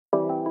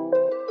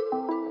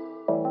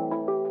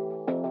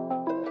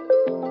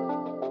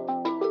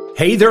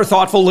Hey there,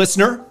 thoughtful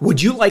listener.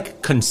 Would you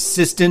like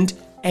consistent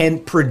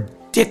and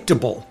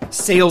predictable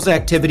sales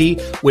activity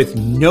with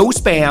no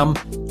spam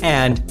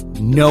and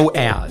no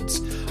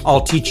ads?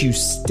 I'll teach you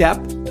step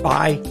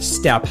by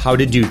step how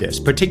to do this,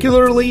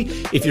 particularly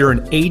if you're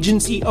an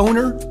agency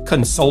owner,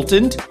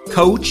 consultant,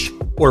 coach,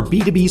 or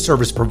B2B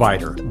service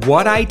provider.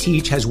 What I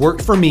teach has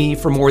worked for me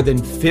for more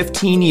than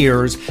 15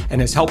 years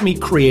and has helped me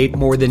create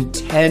more than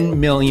 $10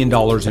 million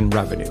in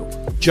revenue.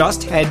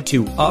 Just head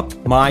to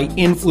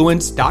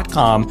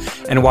upmyinfluence.com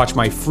and watch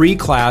my free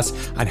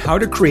class on how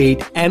to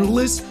create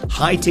endless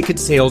high-ticket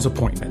sales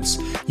appointments.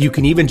 You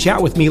can even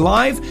chat with me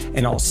live,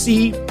 and I'll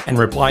see and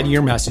reply to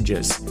your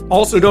messages.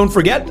 Also, don't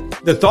forget,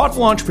 the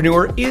thoughtful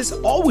entrepreneur is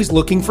always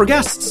looking for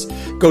guests.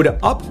 Go to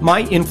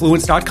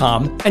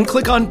upmyinfluence.com and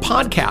click on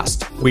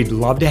podcast. We'd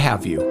love to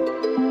have you.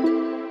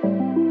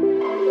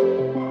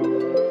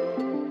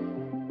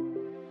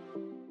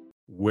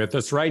 With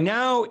us right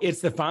now, it's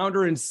the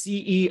founder and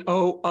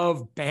CEO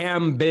of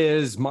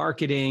BamBiz's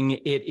Marketing.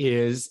 It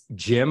is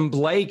Jim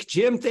Blake.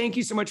 Jim, thank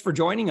you so much for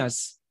joining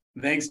us.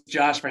 Thanks,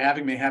 Josh, for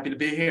having me. Happy to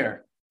be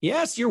here.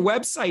 Yes, your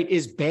website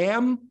is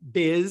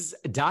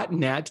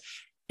bambiz.net.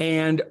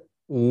 And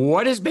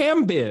what is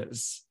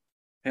BamBiz?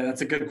 Yeah,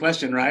 that's a good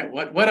question, right?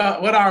 What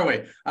are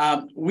we?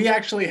 We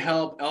actually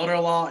help elder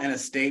law and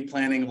estate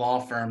planning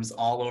law firms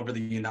all over the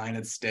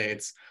United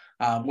States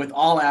with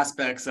all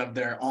aspects of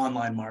their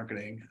online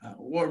marketing.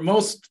 We're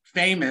most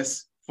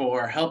famous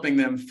for helping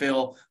them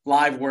fill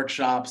live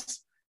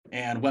workshops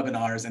and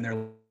webinars in their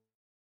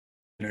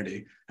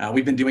community.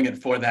 We've been doing it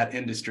for that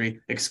industry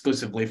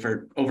exclusively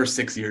for over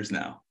 6 years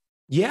now.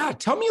 Yeah.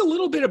 Tell me a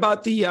little bit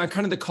about the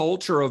kind of the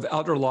culture of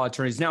elder law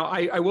attorneys. Now,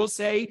 I will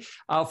say,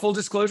 full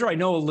disclosure, I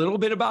know a little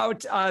bit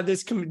about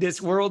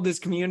this world, this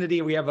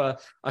community. We have a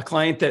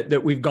client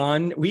that we've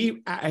gone.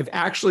 I've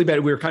actually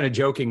been, we were kind of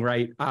joking,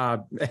 right?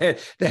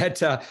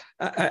 That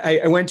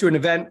I went to an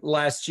event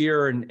last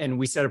year and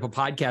we set up a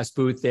podcast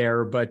booth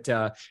there, but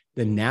the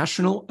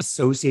National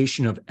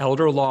Association of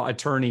Elder Law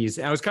Attorneys.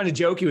 And I was kind of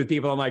joking with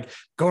people. I'm like,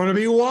 going to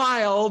be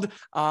wild.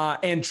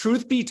 And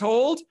truth be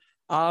told,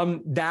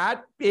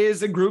 that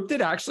is a group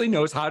that actually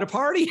knows how to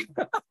party.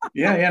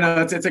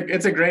 No,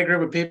 it's a great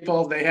group of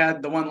people. They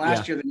had the one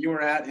last year that you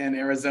were at in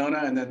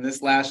Arizona, and then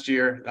this last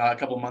year, a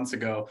couple of months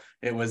ago,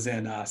 it was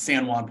in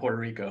San Juan, Puerto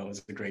Rico. It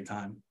was a great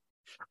time.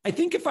 I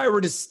think if I were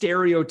to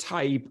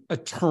stereotype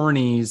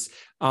attorneys,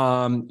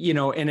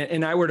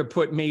 and I were to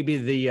put maybe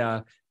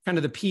the kind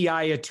of the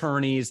PI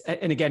attorneys,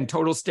 and again,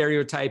 total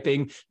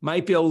stereotyping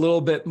might be a little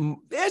bit,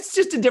 it's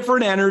just a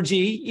different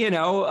energy, I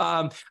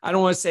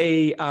don't want to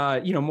say,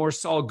 more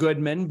Saul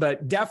Goodman,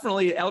 but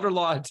definitely elder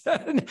law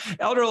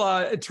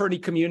attorney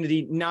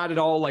community, not at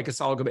all like a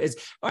Saul Goodman.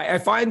 I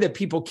find that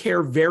people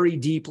care very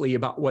deeply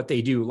about what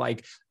they do.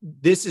 Like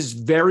this is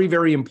very,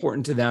 very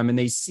important to them. And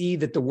they see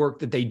that the work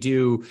that they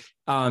do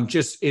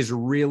just is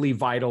really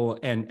vital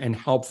and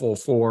helpful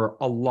for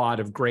a lot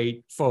of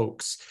great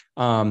folks.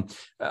 How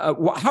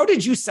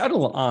did you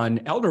settle on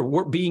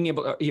being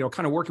able to,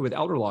 kind of working with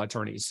elder law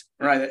attorneys?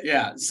 Right.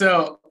 Yeah.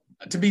 So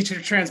to be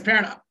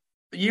transparent,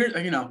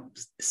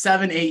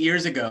 7-8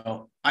 years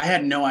ago, I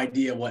had no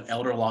idea what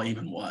elder law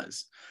even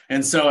was.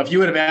 And so if you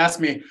would have asked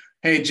me,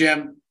 hey,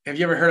 Jim, have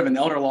you ever heard of an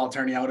elder law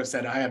attorney? I would have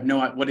said, I have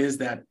no idea. What is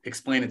that?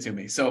 Explain it to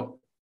me. So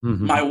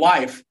my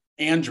wife,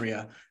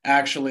 Andrea,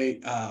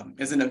 actually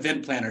is an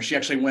event planner. She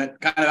actually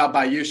went kind of out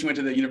by you. She went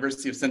to the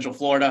University of Central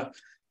Florida,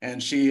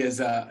 and she is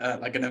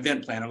like an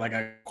event planner, like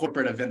a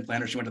corporate event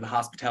planner. She went to the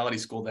hospitality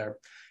school there.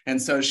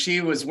 And so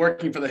she was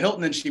working for the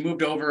Hilton, and she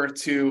moved over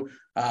to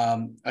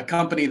a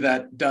company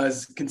that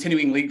does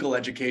continuing legal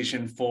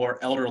education for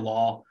elder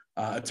law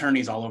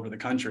attorneys all over the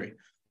country.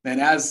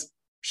 And as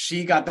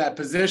she got that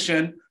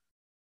position,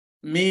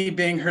 me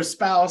being her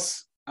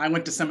spouse, I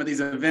went to some of these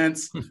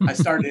events. I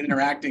started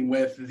interacting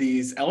with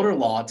these elder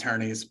law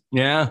attorneys.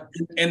 Yeah.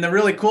 And the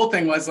really cool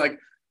thing was like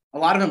a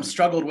lot of them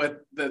struggled with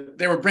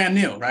they were brand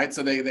new, right?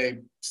 So they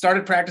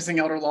started practicing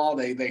elder law.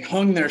 They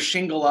hung their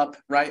shingle up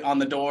right on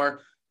the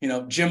door,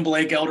 Jim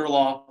Blake Elder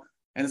Law.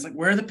 And it's like,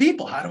 where are the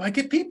people? How do I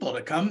get people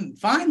to come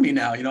find me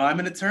now? I'm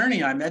an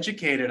attorney. I'm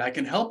educated. I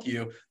can help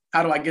you.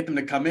 How do I get them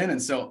to come in?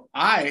 And so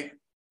my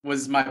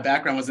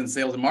background was in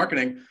sales and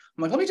marketing.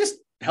 I'm like, let me just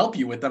help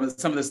you with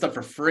some of this stuff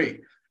for free.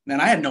 And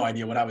I had no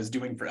idea what I was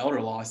doing for elder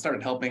law. I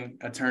started helping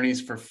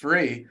attorneys for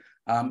free.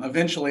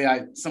 Eventually,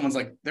 someone's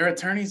like, they're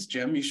attorneys,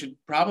 Jim. You should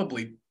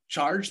probably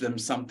charge them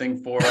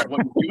something for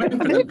what you're doing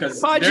for them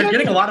because they're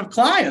getting a lot of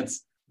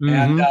clients.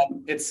 And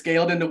it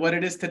scaled into what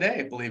it is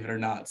today, believe it or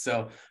not.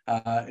 So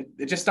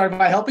it just started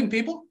by helping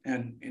people.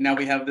 And now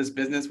we have this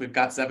business. We've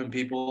got 7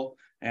 people,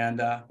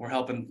 and we're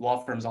helping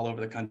law firms all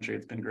over the country.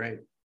 It's been great.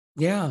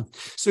 Yeah.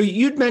 So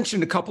you'd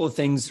mentioned a couple of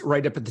things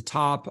right up at the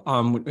top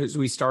as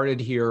we started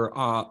here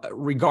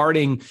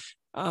regarding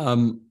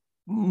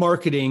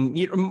marketing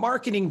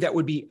that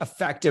would be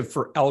effective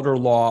for elder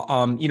law.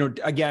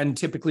 Again,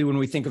 typically when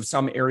we think of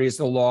some areas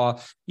of the law,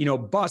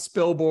 bus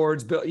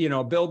billboards,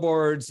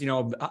 billboards,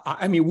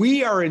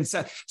 we are in.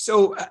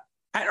 So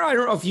I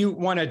don't know if you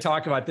want to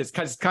talk about this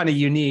because it's kind of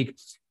unique.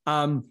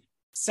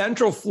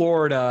 Central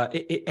Florida,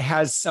 it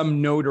has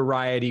some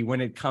notoriety when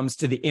it comes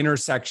to the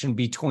intersection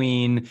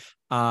between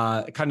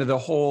kind of the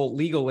whole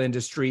legal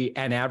industry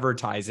and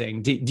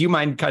advertising. Do you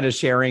mind kind of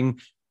sharing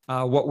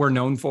what we're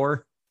known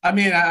for? I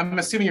mean, I'm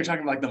assuming you're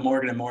talking about like the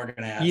Morgan and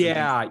Morgan ads.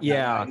 Yeah,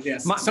 yeah. Right?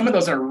 Yes. Some of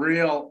those are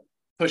real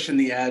pushing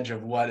the edge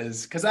of what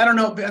is, because I don't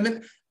know. I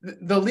mean,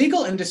 the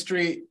legal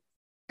industry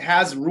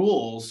has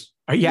rules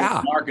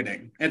with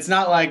marketing. It's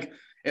not like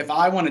if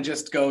I want to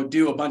just go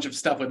do a bunch of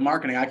stuff with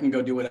marketing, I can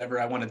go do whatever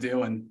I want to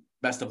do and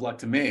best of luck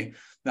to me.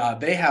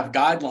 They have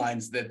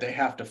guidelines that they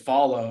have to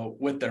follow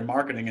with their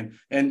marketing.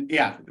 And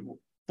yeah,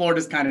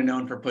 Florida's kind of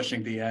known for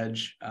pushing the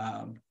edge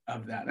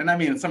of that. And I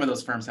mean, some of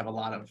those firms have a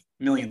lot of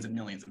millions and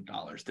millions of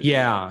dollars.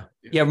 Yeah.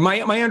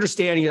 My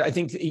understanding is I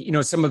think,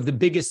 some of the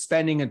biggest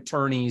spending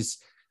attorneys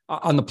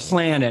on the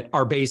planet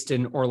are based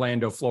in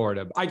Orlando,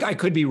 Florida. I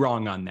could be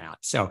wrong on that.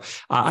 So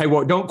I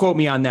won't, don't quote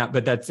me on that,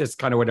 but that's just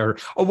kind of what I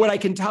heard. What I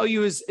can tell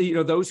you is,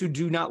 those who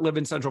do not live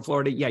in Central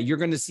Florida, you're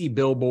going to see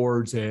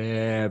billboards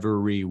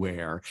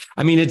everywhere.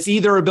 I mean, it's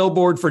either a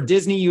billboard for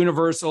Disney,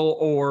 Universal,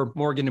 or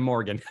Morgan and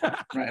Morgan.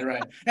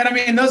 Right. And I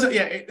mean, those are,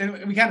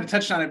 and we kind of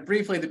touched on it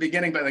briefly at the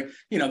beginning, but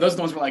those are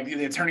the ones where like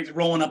the attorneys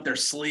rolling up their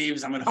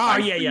sleeves. I'm going to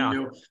fight for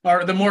you.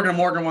 Or the Morgan and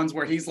Morgan ones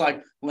where he's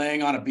like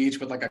laying on a beach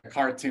with like a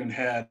cartoon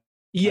head.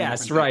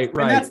 Yes, right.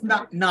 And that's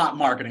not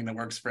marketing that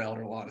works for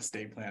elder law and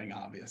estate planning,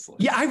 obviously.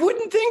 Yeah, I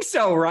wouldn't think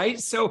so, right?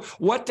 So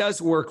what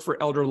does work for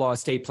elder law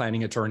estate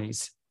planning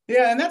attorneys?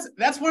 Yeah, and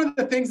that's one of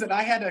the things that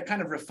I had to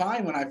kind of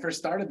refine when I first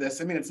started this.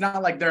 I mean, it's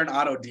not like they're an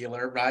auto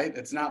dealer, right?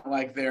 It's not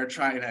like they're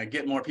trying to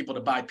get more people to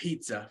buy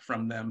pizza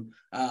from them.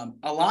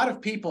 A lot of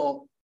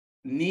people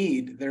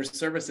need their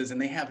services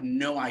and they have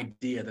no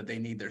idea that they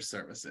need their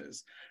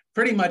services.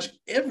 Pretty much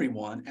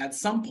everyone at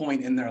some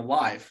point in their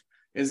life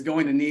is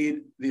going to need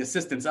the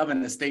assistance of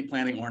an estate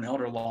planning or an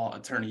elder law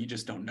attorney. You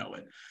just don't know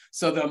it.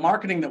 So the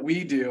marketing that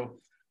we do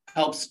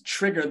helps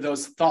trigger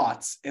those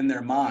thoughts in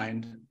their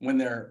mind when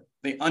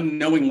they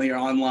unknowingly are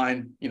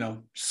online,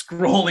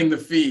 scrolling the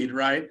feed,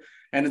 right?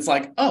 And it's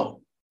like,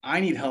 oh,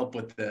 I need help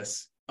with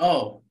this.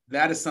 Oh,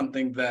 that is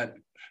something that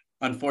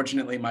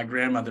unfortunately my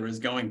grandmother is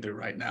going through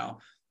right now.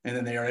 And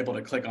then they are able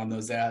to click on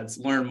those ads,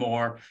 learn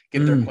more,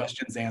 get their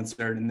questions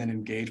answered, and then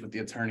engage with the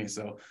attorney.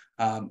 So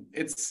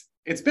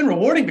it's been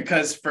rewarding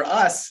because for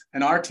us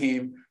and our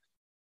team,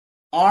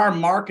 our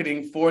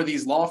marketing for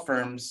these law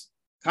firms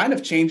kind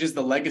of changes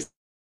the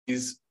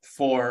legacies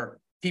for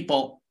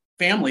people,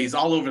 families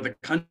all over the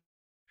country.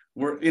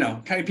 We're,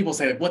 kind of people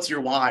say, like, what's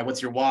your why?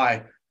 What's your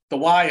why? The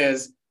why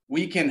is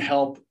we can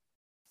help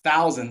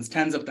thousands,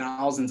 tens of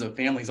thousands of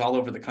families all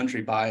over the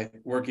country by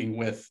working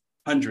with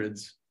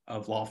hundreds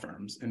of law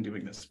firms and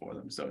doing this for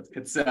them. So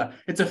it's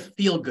a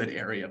feel-good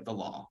area of the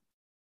law.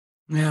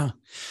 Yeah.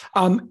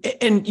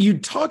 And you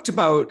talked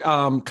about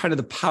kind of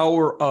the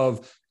power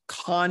of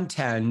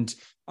content.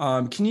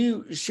 Can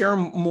you share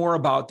more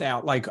about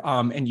that? Like,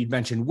 and you'd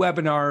mentioned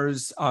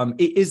webinars.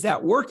 Is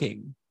that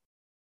working?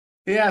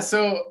 Yeah.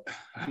 So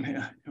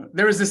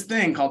there was this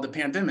thing called the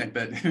pandemic,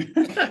 but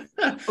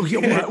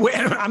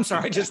I'm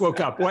sorry, I just woke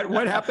up.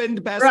 What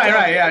happened?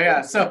 Right.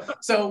 Yeah.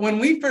 So when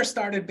we first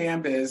started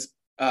BamBiz,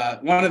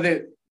 one of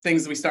the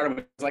things we started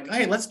with was like,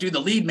 hey, let's do the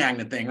lead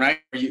magnet thing, right?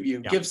 You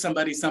give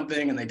somebody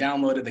something and they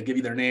download it, they give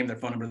you their name, their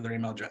phone number, their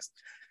email address.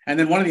 And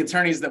then one of the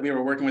attorneys that we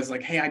were working with was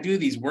like, hey, I do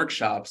these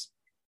workshops.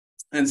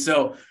 And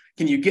so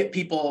can you get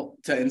people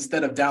to,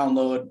 instead of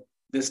download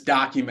this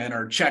document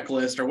or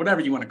checklist or whatever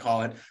you want to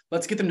call it,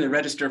 let's get them to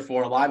register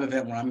for a live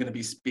event where I'm going to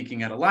be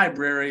speaking at a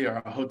library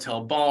or a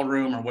hotel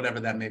ballroom or whatever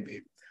that may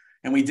be.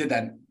 And we did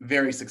that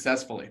very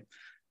successfully.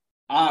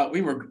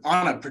 We were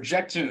on a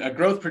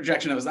growth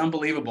projection that was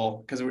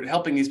unbelievable because we were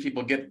helping these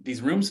people get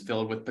these rooms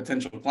filled with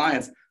potential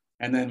clients.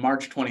 And then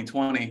March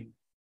 2020,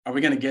 are we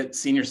going to get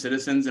senior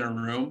citizens in a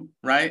room,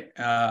 right?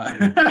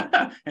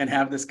 And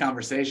have this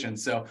conversation.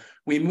 So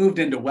we moved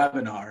into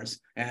webinars,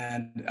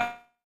 and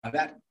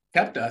that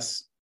kept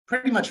us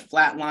pretty much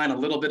flatline, a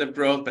little bit of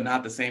growth, but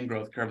not the same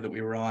growth curve that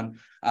we were on.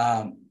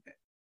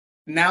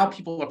 Now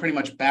people are pretty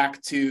much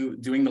back to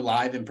doing the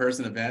live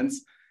in-person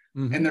events.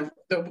 Mm-hmm. And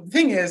the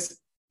thing is,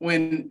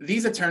 when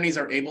these attorneys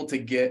are able to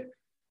get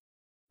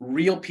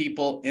real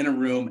people in a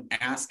room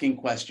asking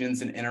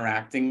questions and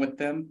interacting with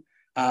them,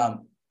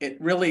 it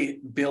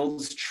really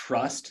builds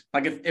trust.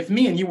 Like if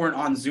me and you weren't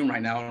on Zoom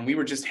right now and we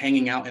were just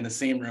hanging out in the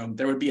same room,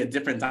 there would be a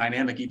different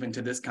dynamic even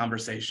to this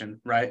conversation,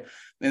 right?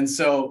 And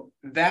so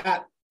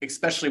that,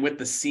 especially with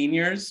the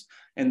seniors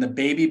and the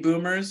baby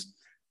boomers,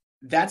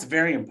 that's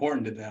very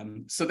important to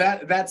them. So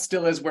that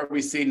still is where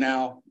we see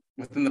now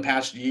within the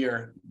past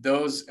year,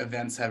 those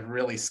events have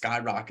really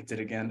skyrocketed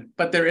again.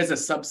 But there is a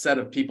subset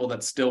of people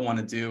that still want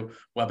to do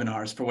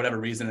webinars for whatever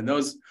reason. And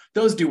those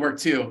do work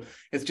too.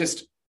 It's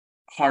just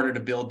harder to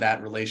build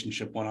that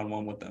relationship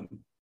one-on-one with them.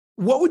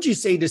 What would you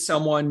say to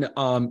someone,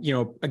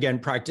 again,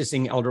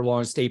 practicing elder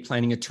law estate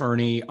planning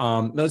attorney?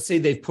 Let's say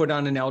they've put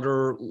on an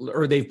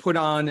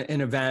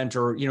event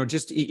or,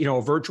 just,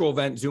 a virtual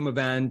event, Zoom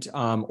event,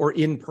 or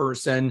in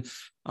person.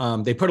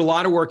 They put a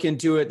lot of work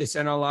into it. They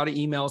send out a lot of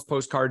emails,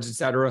 postcards, et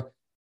cetera.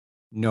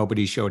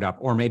 nobody showed up,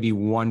 or maybe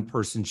one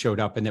person showed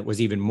up and it was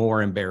even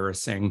more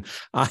embarrassing.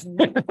 What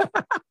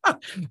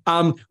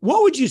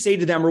would you say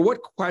to them, or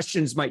what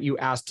questions might you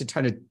ask to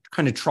kind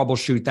of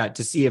troubleshoot that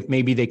to see if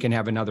maybe they can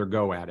have another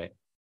go at it?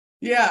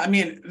 Yeah, I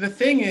mean, the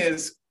thing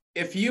is,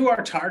 if you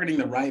are targeting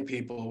the right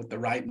people with the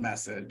right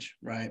message,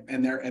 right,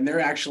 and they're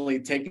actually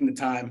taking the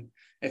time,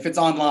 if it's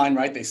online,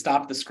 right, they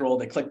stopped the scroll,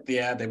 they clicked the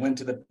ad, they went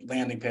to the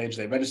landing page,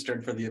 they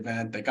registered for the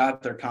event, they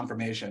got their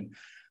confirmation.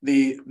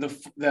 The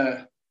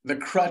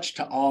crutch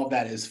to all of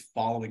that is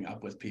following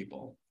up with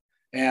people.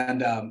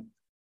 And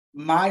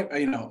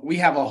we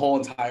have a whole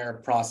entire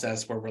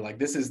process where we're like,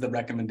 this is the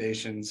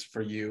recommendations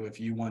for you if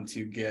you want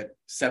to get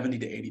 70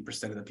 to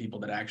 80% of the people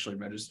that actually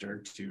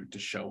registered to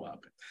show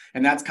up.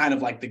 And that's kind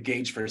of like the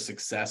gauge for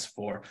success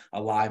for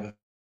a live.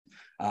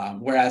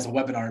 Whereas a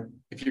webinar,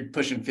 if you're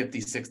pushing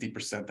 50,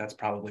 60%, that's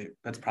probably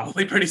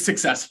pretty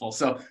successful.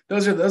 So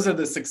those are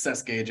the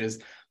success gauges.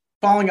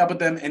 Following up with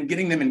them and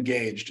getting them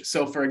engaged.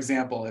 So for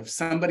example, if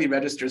somebody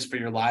registers for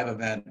your live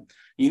event,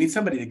 you need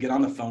somebody to get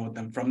on the phone with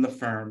them from the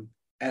firm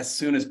as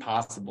soon as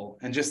possible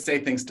and just say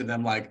things to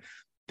them like,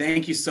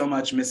 thank you so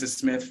much, Mrs.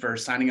 Smith, for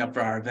signing up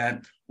for our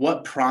event.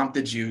 What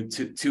prompted you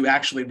to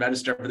actually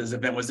register for this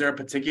event? Was there a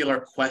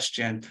particular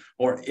question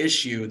or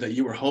issue that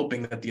you were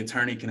hoping that the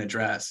attorney can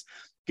address?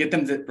 Get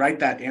them to write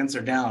that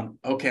answer down.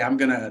 Okay, I'm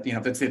going to,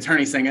 if it's the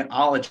attorney saying it,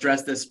 I'll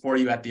address this for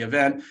you at the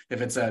event. If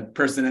it's a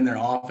person in their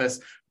office,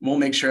 we'll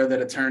make sure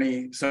that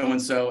attorney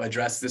so-and-so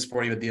address this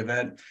for you at the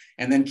event,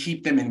 and then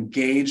keep them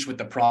engaged with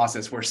the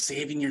process. We're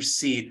saving your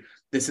seat.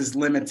 This is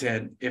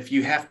limited. If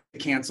you have to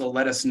cancel,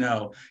 let us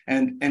know.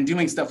 And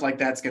doing stuff like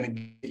that's going to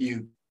get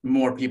you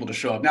more people to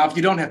show up. Now, if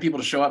you don't have people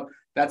to show up,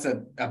 that's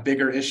a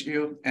bigger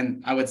issue.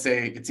 And I would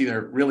say it's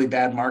either really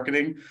bad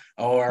marketing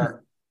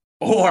or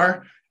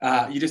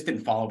you just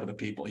didn't follow up with the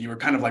people. You were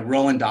kind of like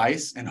rolling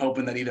dice and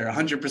hoping that either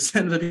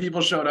 100% of the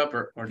people showed up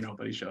or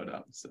nobody showed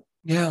up. So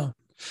yeah.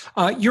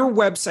 Your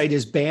website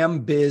is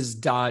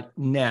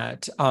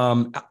BamBizz.net.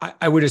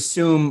 I would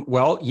assume,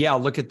 well, yeah,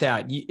 look at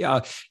that.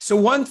 So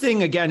one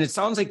thing, again, it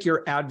sounds like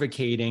you're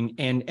advocating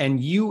and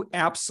you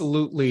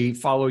absolutely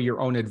follow your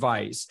own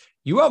advice.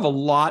 You have a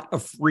lot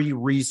of free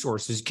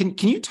resources. Can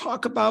you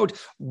talk about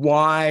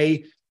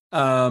why,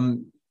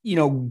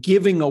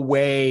 giving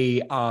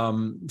away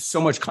so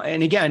much,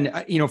 and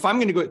again, if I'm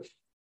going to go,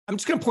 I'm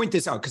just going to point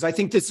this out because I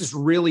think this is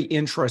really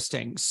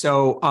interesting.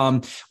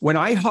 So when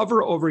I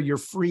hover over your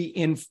free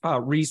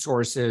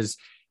resources,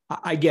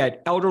 I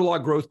get Elder Law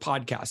Growth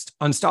Podcast,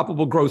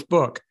 Unstoppable Growth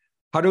Book,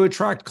 How to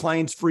Attract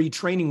Clients Free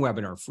Training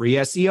Webinar, Free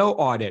SEO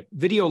Audit,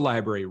 Video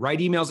Library, Write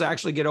Emails That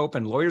Actually Get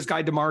Open, Lawyer's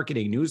Guide to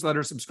Marketing,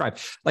 Newsletter Subscribe.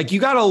 Like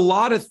you got a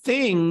lot of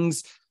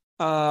things,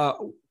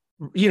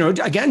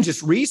 again,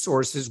 just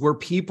resources where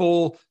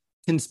people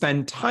can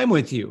spend time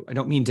with you. I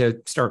don't mean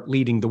to start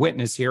leading the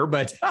witness here,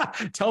 but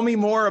tell me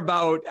more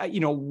about,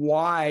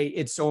 why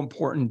it's so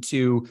important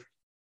to,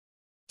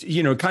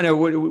 kind of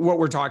what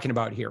we're talking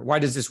about here. Why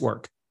does this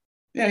work?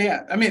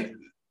 Yeah. I mean,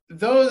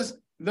 those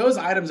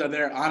items are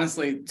there,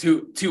 honestly,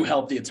 to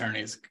help the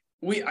attorneys.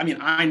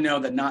 I know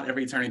that not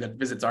every attorney that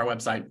visits our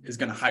website is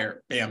going to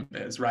hire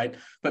BamBizz, right?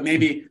 But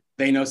maybe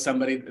they know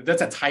somebody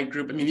that's a tight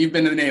group. I mean, you've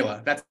been to the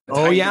NALA. That's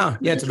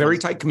it's a very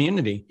tight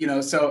community.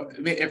 So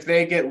if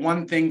they get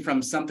one thing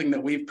from something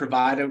that we've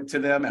provided to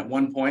them at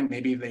one point,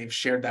 maybe they've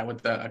shared that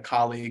with a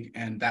colleague,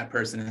 and that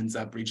person ends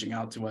up reaching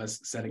out to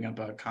us, setting up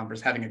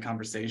having a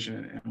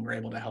conversation, and we're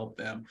able to help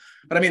them.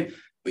 But I mean,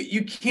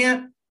 you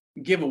can't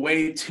give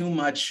away too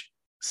much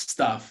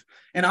stuff.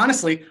 And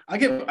honestly,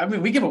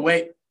 we give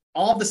away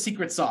all the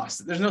secret sauce.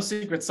 There's no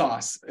secret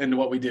sauce into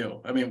what we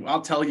do. I mean,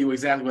 I'll tell you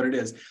exactly what it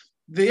is.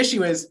 The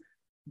issue is,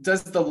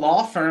 does the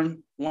law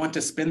firm want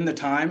to spend the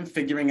time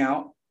figuring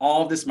out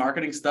all of this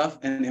marketing stuff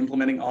and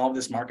implementing all of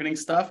this marketing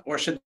stuff, or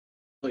should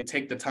they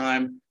take the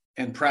time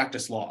and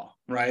practice law,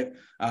 right?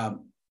 I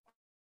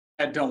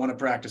don't want to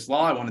practice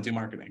law. I want to do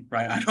marketing,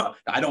 right?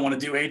 I don't want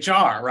to do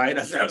HR, right?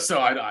 So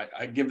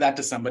I give that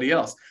to somebody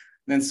else.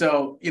 And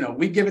so,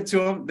 we give it to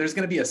them. There's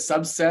going to be a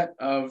subset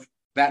of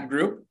that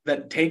group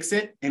that takes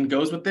it and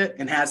goes with it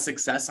and has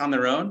success on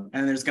their own.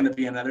 And there's going to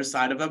be another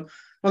side of them.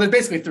 Well, there's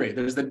basically three.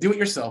 There's the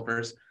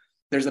do-it-yourselfers.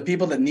 There's the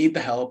people that need the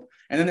help.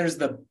 And then there's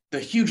the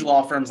huge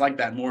law firms like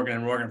that,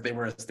 Morgan & Morgan, if they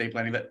were estate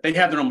planning, that they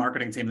have their own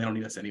marketing team. They don't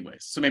need us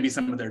anyways. So maybe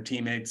some of their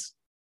teammates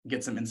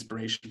get some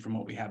inspiration from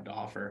what we have to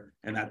offer.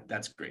 And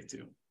that's great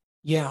too.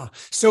 Yeah.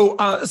 So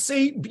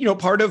say,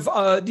 part of,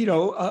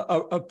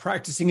 a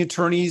practicing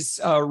attorney's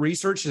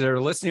research, they're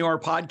listening to our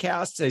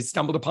podcast, they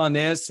stumbled upon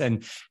this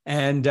and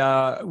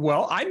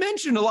I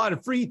mentioned a lot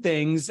of free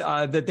things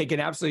that they can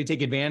absolutely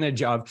take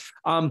advantage of.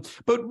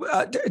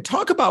 But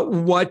talk about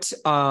what,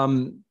 how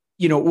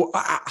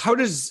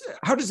does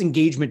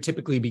engagement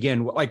typically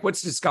begin? Like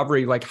what's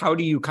discovery? Like how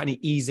do you kind of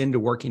ease into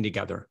working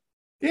together?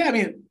 Yeah, I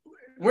mean,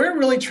 we're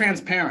really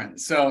transparent.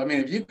 So, I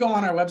mean, if you go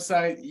on our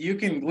website, you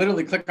can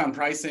literally click on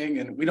pricing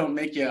and we don't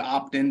make you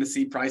opt in to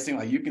see pricing.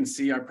 Like you can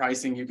see our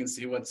pricing, you can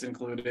see what's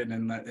included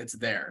and it's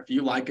there. If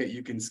you like it,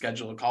 you can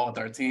schedule a call with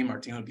our team. Our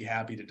team would be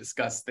happy to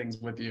discuss things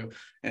with you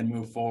and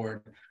move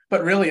forward.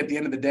 But really, at the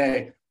end of the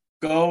day,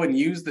 go and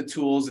use the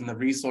tools and the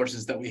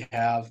resources that we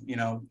have.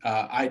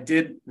 I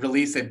did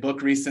release a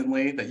book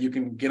recently that you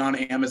can get on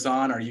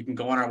Amazon, or you can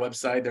go on our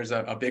website. There's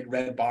a big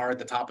red bar at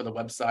the top of the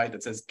website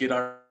that says "Get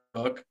our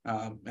book,"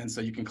 and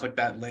so you can click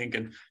that link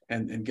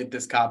and get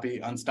this copy,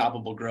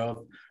 Unstoppable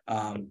Growth.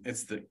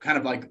 It's the kind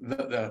of like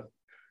the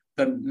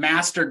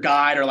master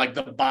guide, or like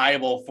the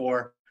Bible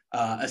for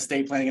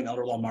estate planning and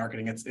elder law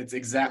marketing. It's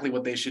exactly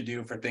what they should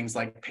do for things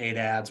like paid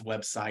ads,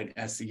 website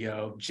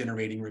SEO,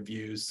 generating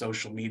reviews,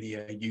 social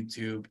media,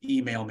 YouTube,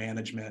 email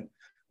management,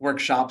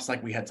 workshops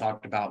like we had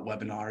talked about,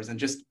 webinars, and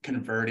just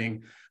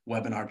converting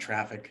webinar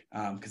traffic,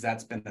 because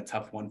that's been a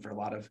tough one for a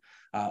lot of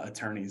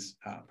attorneys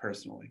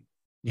personally.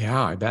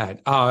 Yeah, I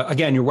bet.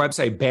 Again, your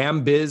website,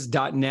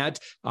 BamBizz.net.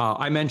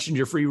 I mentioned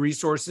your free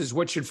resources.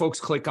 What should folks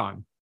click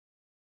on?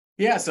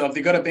 Yeah, so if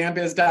you go to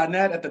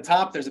BamBizz.net, at the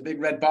top, there's a big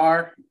red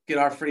bar, get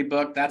our free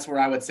book. That's where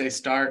I would say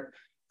start.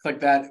 Click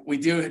that. We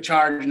do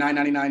charge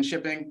 $9.99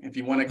 shipping. If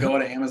you want to go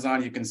to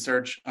Amazon, you can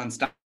search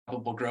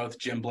Unstoppable Growth,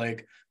 Jim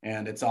Blake,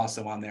 and it's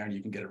also on there, and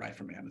you can get it right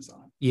from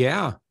Amazon.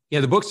 Yeah.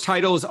 The book's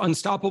title is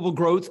Unstoppable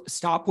Growth.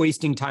 Stop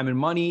wasting time and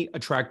money,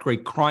 attract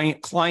great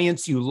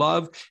clients you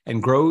love,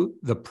 and grow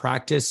the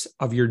practice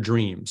of your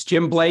dreams.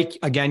 Jim Blake,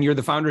 again, you're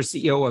the founder and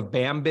CEO of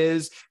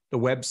BamBizz. The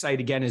website,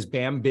 again, is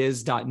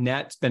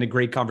BamBizz.net. It's been a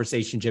great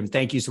conversation, Jim.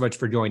 Thank you so much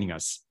for joining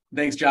us.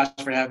 Thanks, Josh,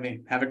 for having me.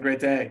 Have a great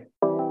day.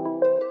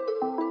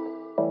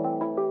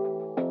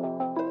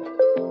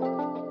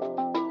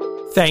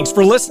 Thanks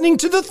for listening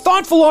to the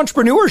Thoughtful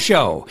Entrepreneur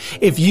Show.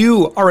 If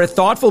you are a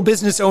thoughtful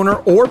business owner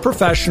or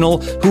professional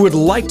who would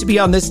like to be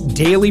on this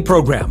daily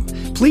program,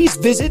 please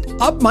visit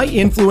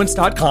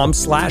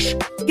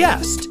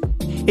upmyinfluence.com/guest.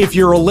 If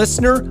you're a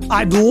listener,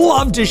 I'd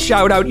love to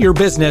shout out your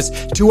business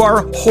to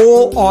our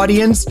whole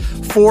audience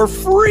for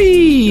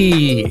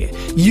free.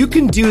 You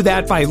can do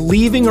that by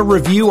leaving a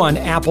review on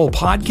Apple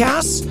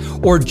Podcasts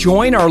or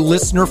join our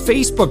listener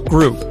Facebook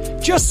group.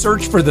 Just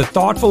search for The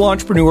Thoughtful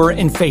Entrepreneur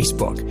in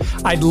Facebook.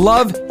 I'd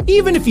love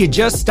even if you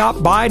just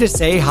stop by to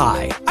say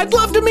hi. I'd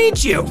love to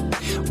meet you.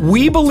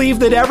 We believe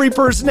that every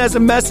person has a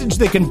message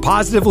that can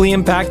positively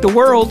impact the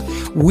world.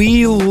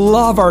 We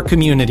love our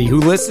community who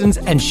listens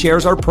and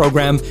shares our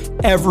program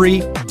every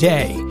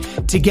day.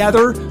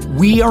 Together,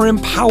 we are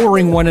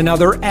empowering one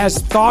another as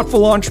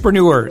thoughtful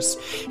entrepreneurs.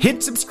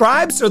 Hit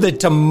subscribe so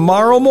that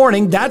tomorrow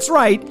morning, that's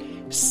right,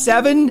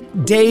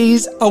 7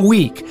 days a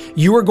week,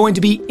 you are going to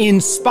be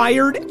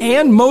inspired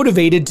and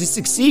motivated to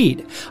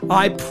succeed.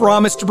 I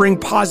promise to bring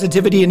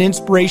positivity and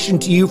inspiration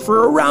to you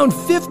for around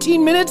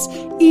 15 minutes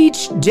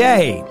each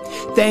day.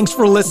 Thanks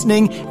for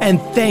listening,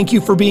 and thank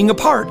you for being a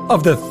part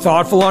of the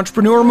Thoughtful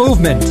Entrepreneur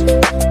Movement.